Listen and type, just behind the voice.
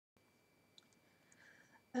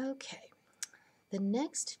Okay, the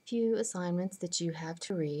next few assignments that you have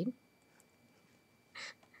to read,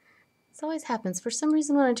 this always happens. For some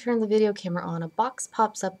reason when I turn the video camera on, a box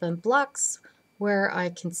pops up and blocks where I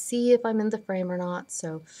can see if I'm in the frame or not.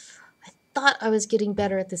 So I thought I was getting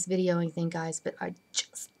better at this videoing thing, guys, but I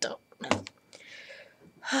just don't know.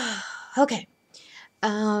 Okay,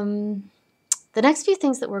 the next few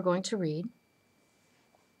things that we're going to read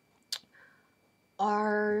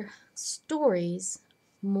are stories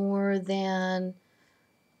more than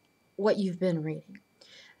what you've been reading.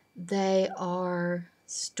 They are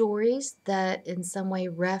stories that in some way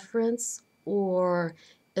reference or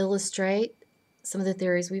illustrate some of the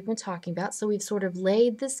theories we've been talking about. So we've sort of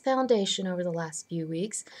laid this foundation over the last few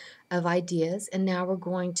weeks of ideas, and now we're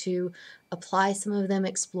going to apply some of them,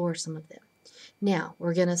 explore some of them. Now,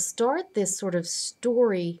 we're going to start this sort of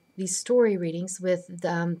these story readings with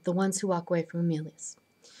the ones who walk away from Omelus.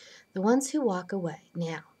 The ones who walk away.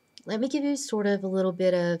 Now, let me give you sort of a little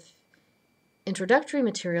bit of introductory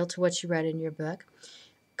material to what you read in your book,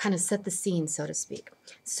 kind of set the scene, so to speak.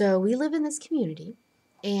 So we live in this community,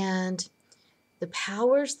 and the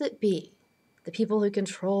powers that be, the people who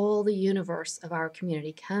control the universe of our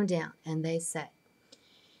community, come down and they say,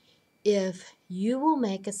 if you will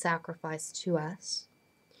make a sacrifice to us,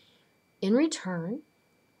 in return,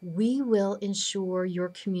 we will ensure your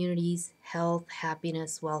community's health,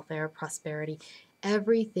 happiness, welfare, prosperity.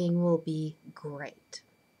 Everything will be great.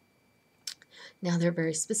 Now, they're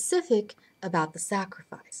very specific about the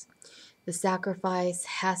sacrifice. The sacrifice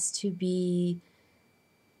has to be,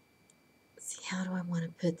 see, how do I want to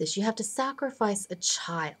put this? You have to sacrifice a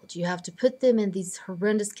child. You have to put them in these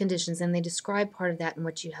horrendous conditions, and they describe part of that in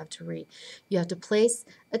what you have to read. You have to place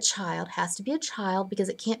a child, has to be a child, because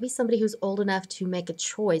it can't be somebody who's old enough to make a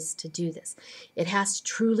choice to do this. It has to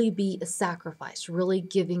truly be a sacrifice, really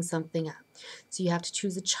giving something up. So you have to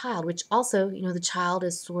choose a child, which also, the child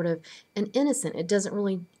is sort of an innocent. It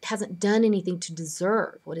hasn't done anything to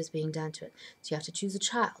deserve what is being done to it. So you have to choose a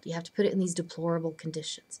child. You have to put it in these deplorable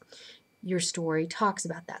conditions. Your story talks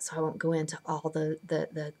about that, so I won't go into all the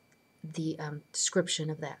description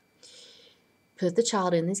of that. Put the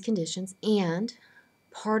child in these conditions, and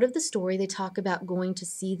part of the story, they talk about going to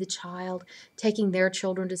see the child, taking their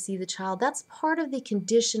children to see the child. That's part of the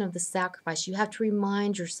condition of the sacrifice. You have to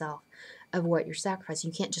remind yourself of what you're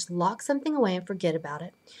sacrificing. You can't just lock something away and forget about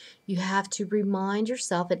it. You have to remind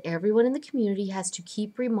yourself, and everyone in the community has to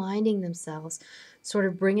keep reminding themselves, sort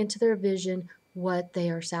of bring into their vision what they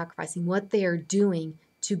are sacrificing, what they are doing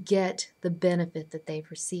to get the benefit that they've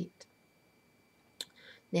received.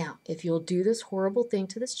 Now, if you'll do this horrible thing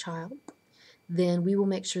to this child, then we will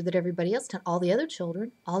make sure that everybody else, all the other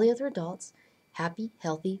children, all the other adults, happy,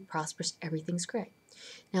 healthy, prosperous, everything's great.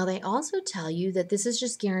 Now, they also tell you that this is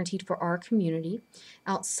just guaranteed for our community.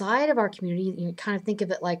 Outside of our community, you kind of think of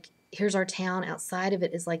it like, here's our town. Outside of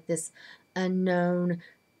it is like this unknown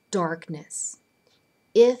darkness.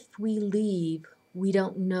 If we leave, we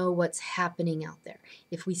don't know what's happening out there.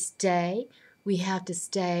 If we stay, we have to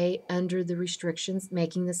stay under the restrictions,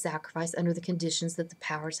 making the sacrifice under the conditions that the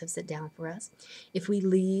powers have set down for us. If we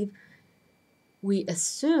leave, we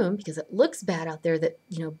assume, because it looks bad out there, that,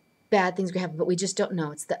 bad things are going to happen, but we just don't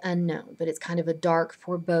know. It's the unknown, but it's kind of a dark,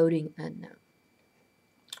 foreboding unknown.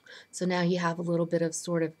 So now you have a little bit of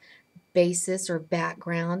sort of basis or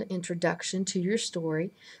background introduction to your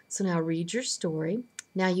story. So now read your story.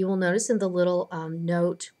 Now you will notice in the little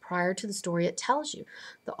note prior to the story, it tells you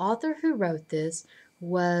the author who wrote this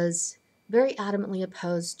was very adamantly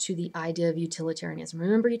opposed to the idea of utilitarianism.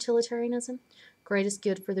 Remember utilitarianism? Greatest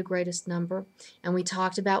good for the greatest number. And we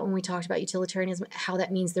talked about, when we talked about utilitarianism, how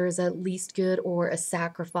that means there is a least good or a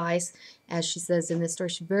sacrifice, as she says in this story.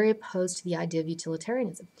 She's very opposed to the idea of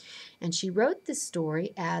utilitarianism. And she wrote this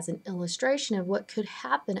story as an illustration of what could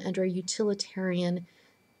happen under a utilitarian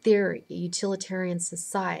theory, a utilitarian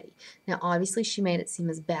society. Now, obviously, she made it seem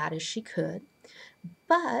as bad as she could,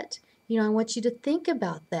 but I want you to think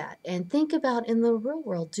about that and think about in the real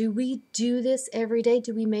world. Do we do this every day?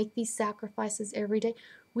 Do we make these sacrifices every day?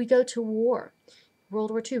 We go to war. World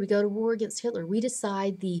War II, we go to war against Hitler. We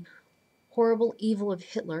decide the horrible evil of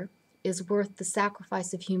Hitler is worth the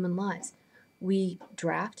sacrifice of human lives. We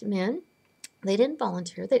draft men. They didn't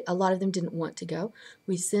volunteer. A lot of them didn't want to go.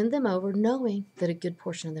 We send them over knowing that a good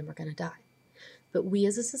portion of them are going to die. But we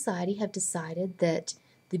as a society have decided that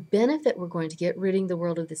the benefit we're going to get, ridding the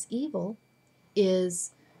world of this evil,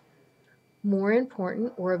 is more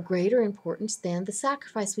important or of greater importance than the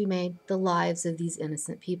sacrifice we made, the lives of these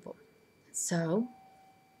innocent people. So,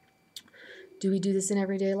 do we do this in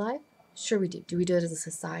everyday life? Sure we do. Do we do it as a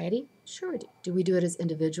society? Sure we do. Do we do it as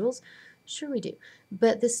individuals? Sure, we do.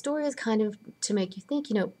 But this story is kind of to make you think,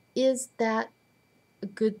 is that a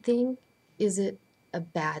good thing? Is it a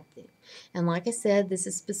bad thing? And like I said, this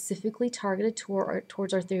is specifically targeted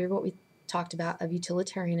towards our theory of what we talked about of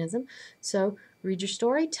utilitarianism. So read your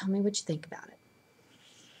story, tell me what you think about it.